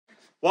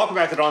Welcome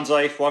back to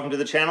DONSLIFE. Welcome to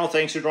the channel.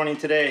 Thanks for joining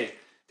today.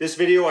 This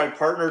video I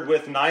partnered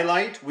with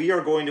Nilight. We are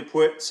going to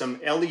put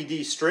some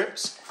LED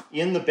strips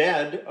in the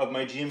bed of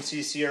my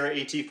GMC Sierra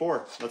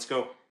AT4. Let's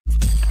go.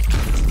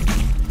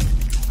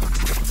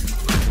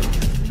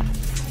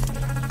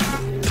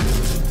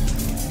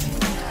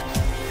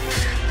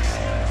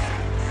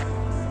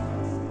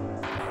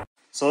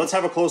 So let's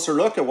have a closer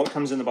look at what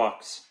comes in the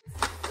box.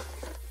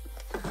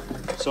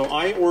 So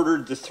I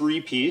ordered the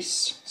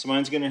 3-piece, so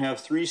mine's going to have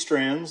 3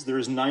 strands.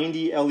 There's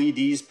 90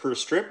 LEDs per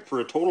strip for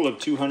a total of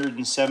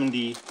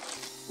 270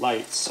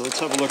 lights. So let's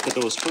have a look at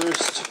those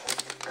first.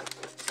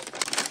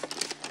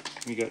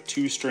 We got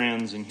 2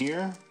 strands in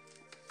here.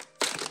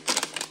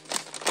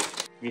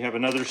 We have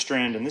another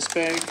strand in this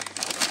bag.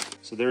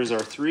 So there's our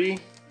 3.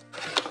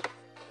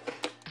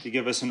 They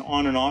give us an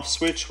on and off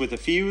switch with a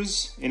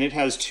fuse, and it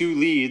has 2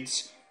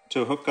 leads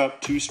to hook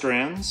up 2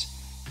 strands.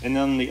 And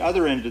then on the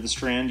other end of the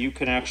strand, you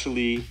can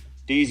actually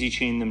daisy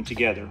chain them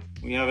together.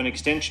 We have an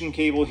extension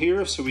cable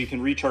here so we can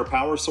reach our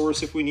power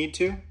source if we need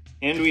to.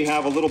 And we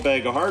have a little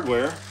bag of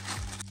hardware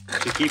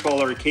to keep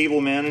all our cable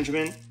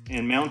management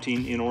and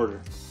mounting in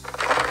order.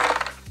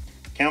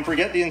 Can't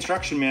forget the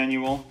instruction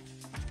manual.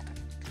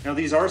 Now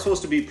these are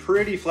supposed to be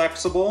pretty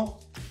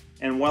flexible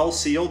and well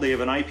sealed. They have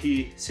an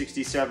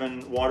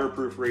IP67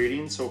 waterproof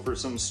rating, so for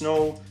some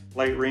snow,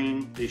 light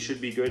rain, they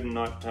should be good and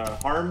not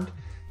harmed.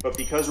 But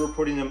because we're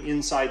putting them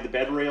inside the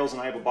bed rails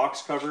and I have a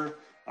box cover,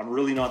 I'm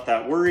really not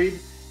that worried.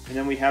 And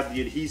then we have the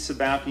adhesive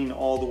backing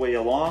all the way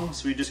along.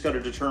 So we just got to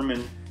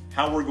determine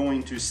how we're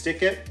going to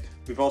stick it.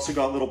 We've also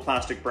got little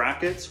plastic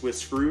brackets with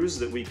screws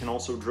that we can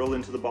also drill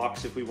into the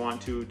box if we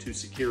want to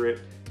secure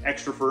it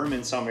extra firm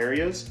in some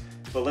areas.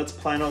 But let's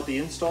plan out the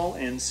install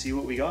and see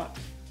what we got.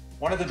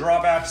 One of the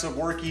drawbacks of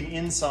working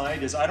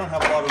inside is I don't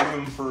have a lot of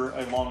room for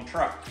a long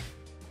truck.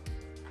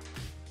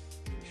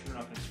 Make sure we're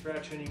not going to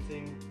scratch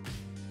anything.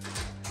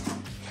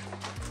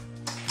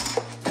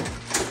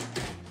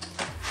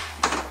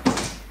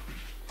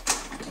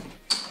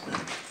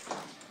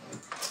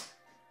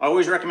 I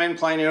always recommend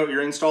planning out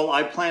your install.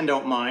 I planned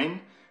out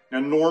mine. Now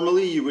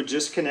normally you would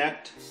just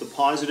connect the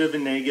positive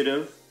and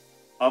negative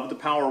of the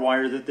power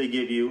wire that they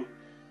give you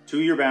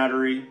to your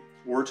battery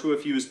or to a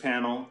fuse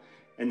panel,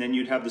 and then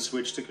you'd have the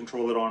switch to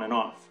control it on and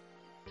off.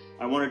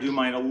 I want to do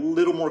mine a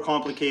little more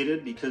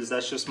complicated because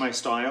that's just my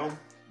style,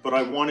 but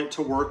I want it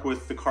to work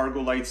with the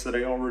cargo lights that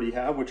I already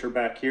have, which are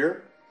back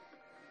here.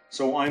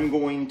 So I'm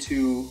going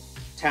to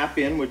tap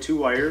in with 2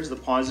 wires, the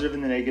positive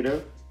and the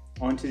negative,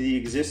 onto the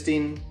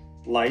existing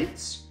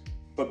lights.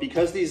 But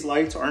because these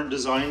lights aren't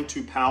designed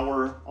to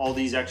power all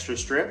these extra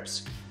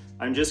strips,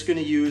 I'm just going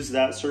to use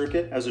that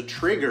circuit as a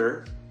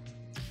trigger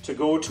to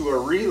go to a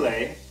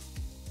relay,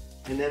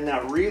 and then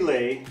that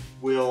relay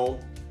will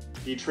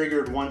be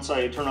triggered once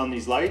I turn on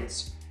these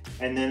lights,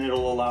 and then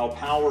it'll allow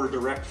power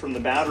direct from the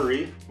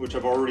battery, which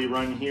I've already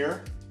run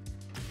here,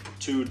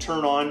 to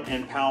turn on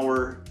and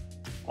power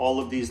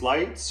all of these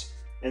lights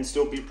and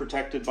still be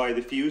protected by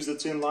the fuse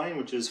that's in line,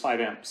 which is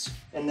 5 amps.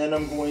 And then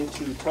I'm going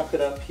to tuck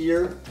it up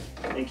here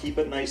and keep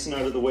it nice and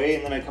out of the way,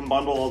 and then I can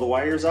bundle all the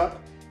wires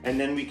up, and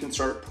then we can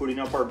start putting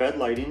up our bed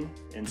lighting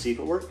and see if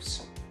it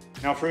works.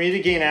 Now for me to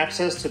gain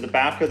access to the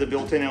back of the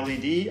built-in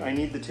LED, I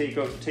need to take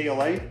out the tail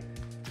light.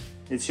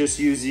 It's just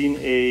using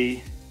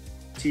a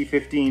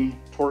T15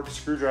 Torx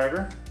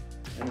screwdriver,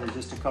 and there's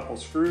just a couple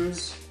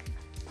screws.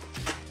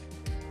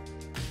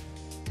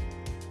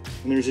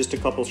 And there's just a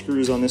couple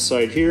screws on this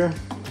side here.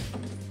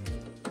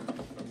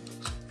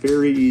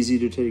 Very easy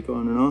to take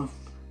on and off.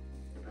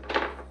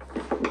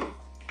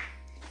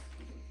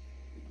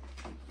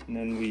 And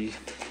then we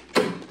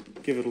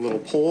give it a little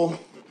pull.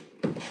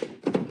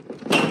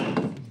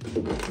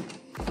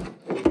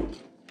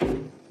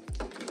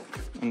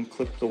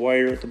 Unclip the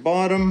wire at the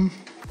bottom.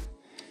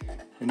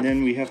 And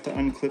then we have to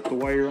unclip the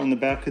wire on the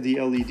back of the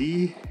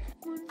LED.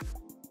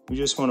 We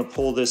just want to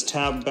pull this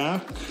tab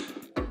back.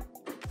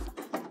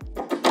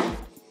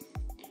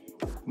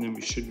 And then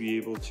we should be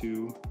able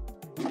to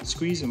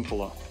squeeze and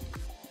pull off.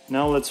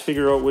 Now let's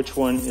figure out which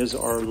one is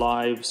our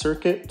live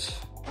circuit.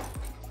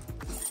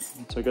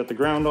 So I got the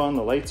ground on,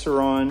 the lights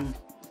are on.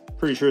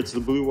 Pretty sure it's the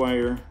blue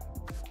wire.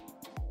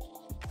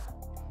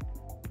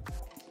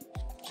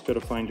 Just gotta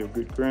find a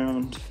good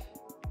ground.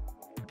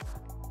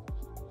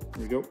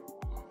 There we go.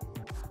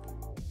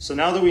 So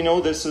now that we know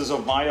this is a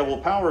viable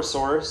power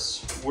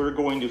source, we're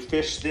going to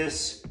fish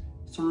this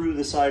through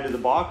the side of the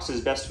box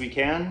as best we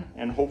can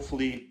and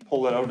hopefully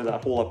pull it out of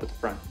that hole up at the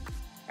front.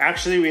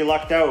 Actually, we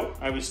lucked out.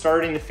 I was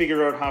starting to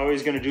figure out how I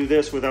was going to do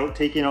this without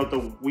taking out the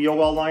wheel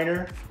well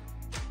liner.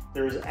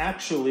 There's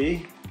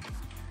actually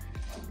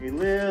a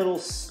little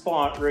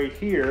spot right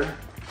here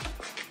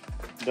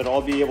that I'll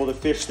be able to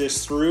fish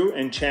this through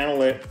and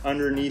channel it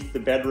underneath the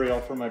bed rail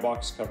for my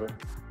box cover.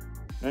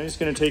 And I'm just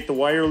going to take the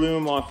wire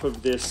loom off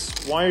of this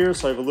wire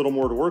so I have a little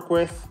more to work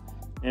with,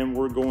 and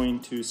we're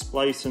going to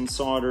splice and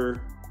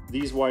solder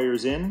these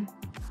wires in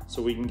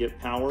so we can get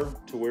power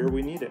to where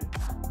we need it.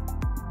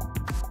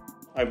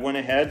 I went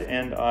ahead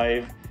and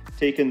I've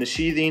taken the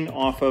sheathing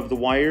off of the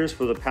wires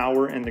for the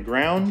power and the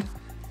ground,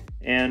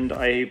 And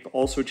I've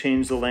also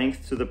changed the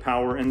length to the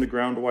power and the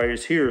ground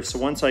wires here. So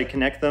once I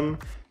connect them,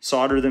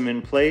 solder them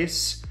in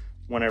place,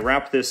 when I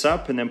wrap this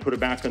up and then put it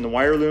back in the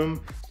wire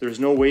loom, there's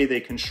no way they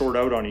can short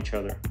out on each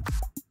other.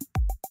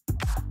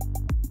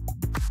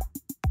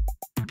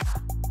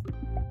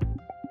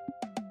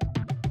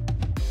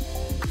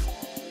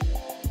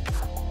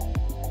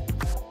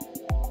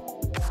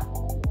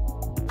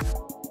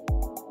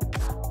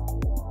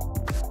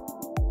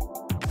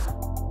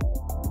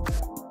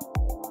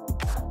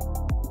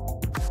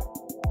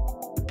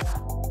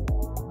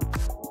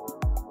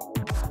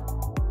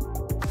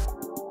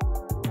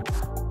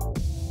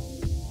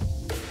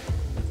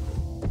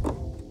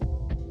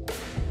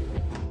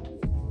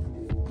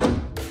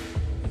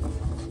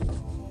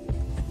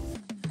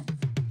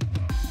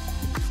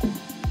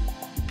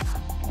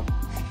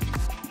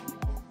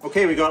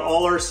 Okay, we got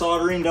all our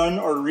soldering done.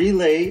 Our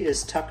relay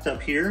is tucked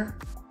up here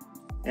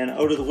and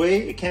out of the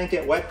way. It can't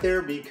get wet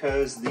there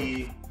because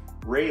the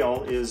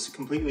rail is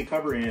completely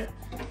covering it.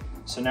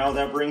 So now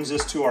that brings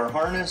us to our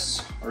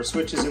harness. Our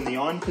switch is in the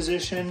on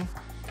position.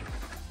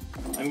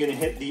 I'm gonna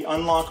hit the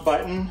unlock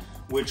button,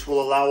 which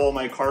will allow all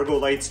my cargo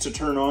lights to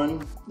turn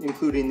on,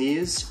 including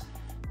these.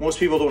 Most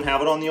people don't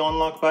have it on the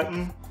unlock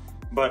button,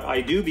 but I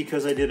do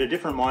because I did a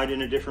different mod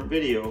in a different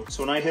video.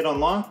 So when I hit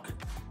unlock,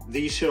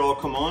 these should all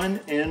come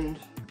on, and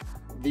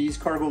these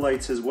cargo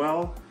lights as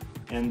well,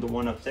 and the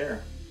one up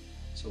there.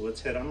 So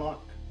let's hit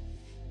unlock.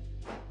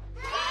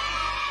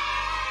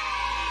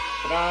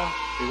 Ta-da,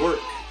 they work.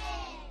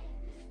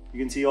 You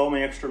can see all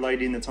my extra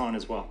lighting that's on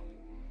as well.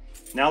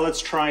 Now let's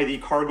try the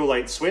cargo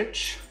light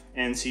switch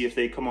and see if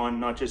they come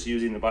on, not just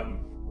using the button.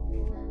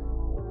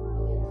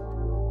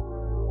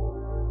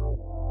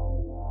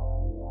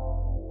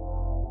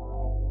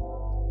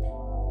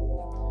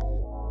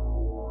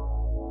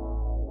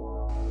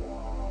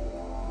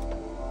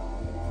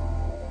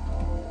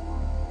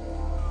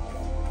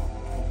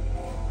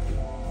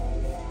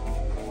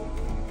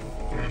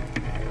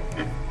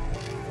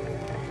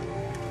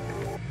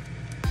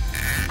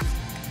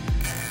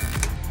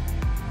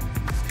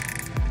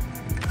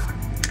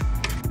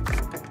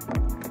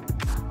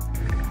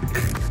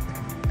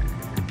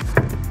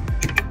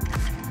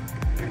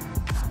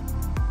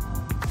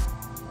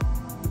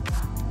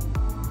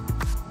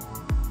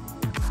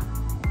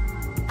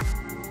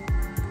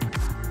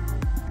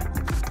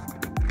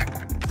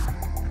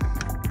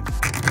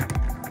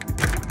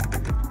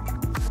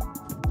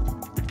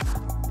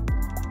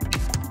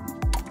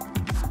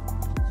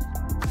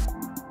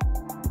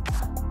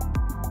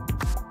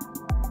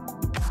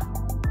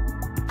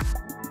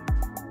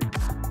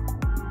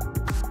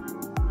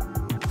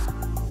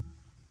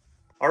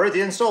 All right,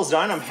 the install's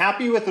done. I'm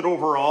happy with it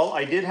overall.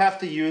 I did have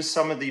to use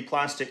some of the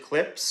plastic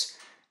clips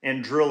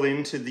and drill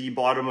into the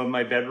bottom of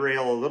my bed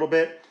rail a little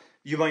bit.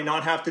 You might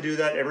not have to do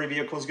that. Every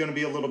vehicle is going to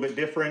be a little bit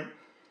different.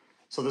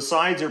 So the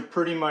sides are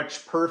pretty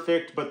much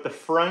perfect, but the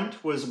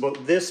front was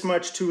about this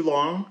much too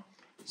long.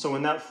 So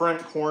in that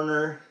front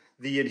corner,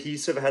 the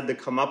adhesive had to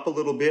come up a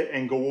little bit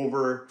and go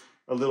over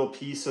a little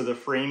piece of the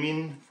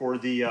framing for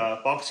the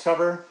box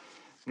cover.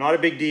 Not a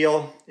big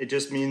deal. It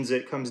just means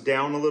it comes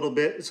down a little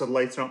bit so the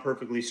light's not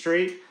perfectly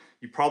straight.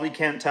 You probably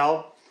can't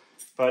tell,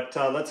 but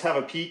let's have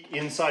a peek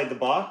inside the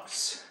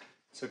box.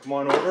 So come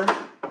on over.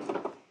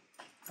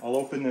 I'll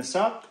open this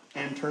up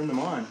and turn them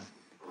on.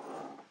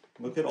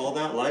 Look at all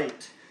that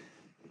light.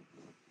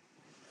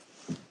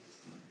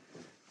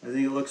 I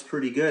think it looks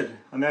pretty good.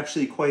 I'm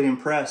actually quite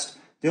impressed.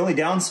 The only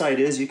downside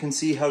is you can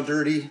see how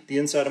dirty the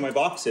inside of my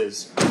box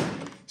is.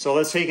 So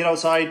let's take it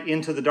outside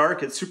into the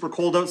dark. It's super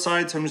cold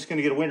outside, so I'm just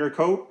gonna get a winter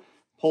coat,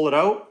 pull it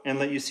out, and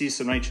let you see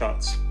some night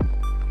shots.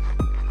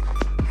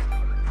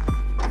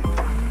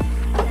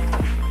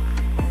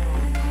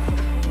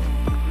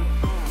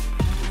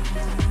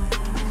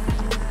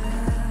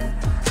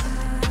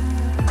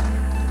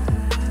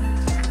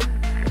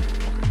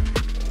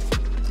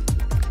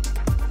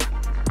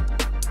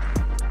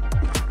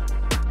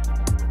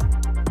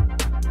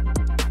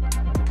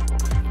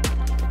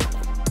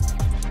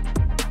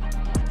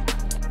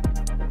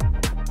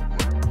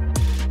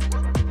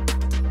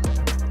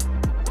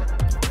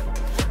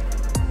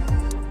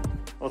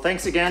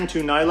 Thanks again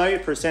to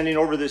Nilight for sending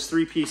over this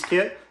 3-piece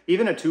kit.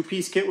 Even a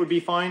 2-piece kit would be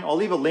fine. I'll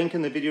leave a link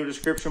in the video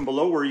description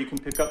below where you can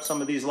pick up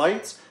some of these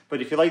lights.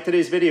 But if you like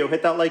today's video,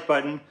 hit that like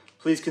button.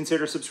 Please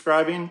consider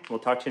subscribing. We'll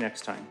talk to you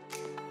next time.